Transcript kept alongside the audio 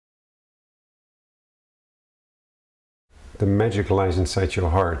the magic lies inside your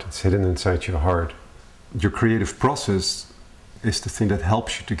heart. It's hidden inside your heart. Your creative process is the thing that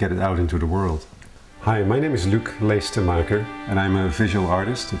helps you to get it out into the world. Hi, my name is Leestemaker and I'm a visual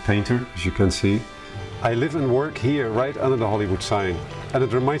artist, a painter, as you can see. I live and work here right under the Hollywood sign, and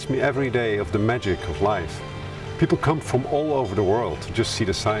it reminds me every day of the magic of life. People come from all over the world to just see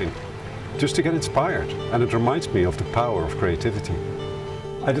the sign, just to get inspired, and it reminds me of the power of creativity.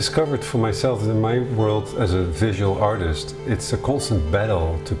 I discovered for myself that in my world as a visual artist, it's a constant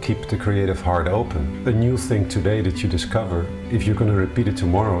battle to keep the creative heart open. A new thing today that you discover, if you're going to repeat it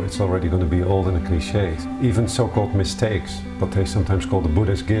tomorrow, it's already going to be old and a cliche. Even so-called mistakes, what they sometimes call the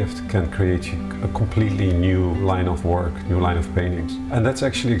Buddha's gift, can create a completely new line of work, new line of paintings. And that's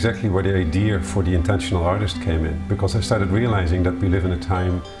actually exactly where the idea for the intentional artist came in, because I started realizing that we live in a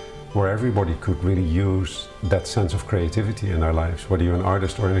time where everybody could really use that sense of creativity in their lives, whether you're an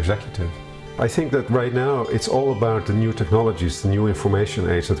artist or an executive. I think that right now it's all about the new technologies, the new information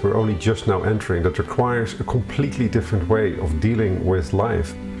age that we're only just now entering, that requires a completely different way of dealing with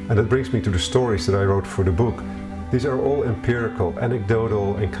life. And that brings me to the stories that I wrote for the book. These are all empirical,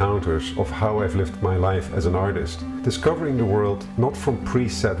 anecdotal encounters of how I've lived my life as an artist, discovering the world not from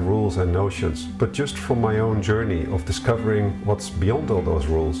preset rules and notions, but just from my own journey of discovering what's beyond all those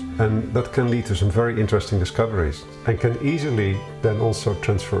rules. And that can lead to some very interesting discoveries, and can easily then also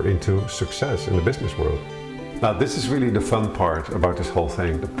transfer into success in the business world. Now, this is really the fun part about this whole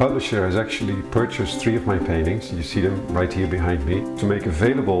thing. The publisher has actually purchased 3 of my paintings, you see them right here behind me, to make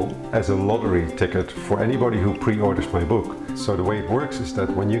available as a lottery ticket for anybody who pre-orders my book. So the way it works is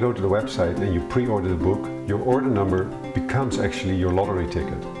that when you go to the website and you pre-order the book, your order number becomes actually your lottery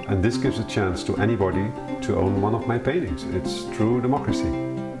ticket. And this gives a chance to anybody to own one of my paintings. It's true democracy.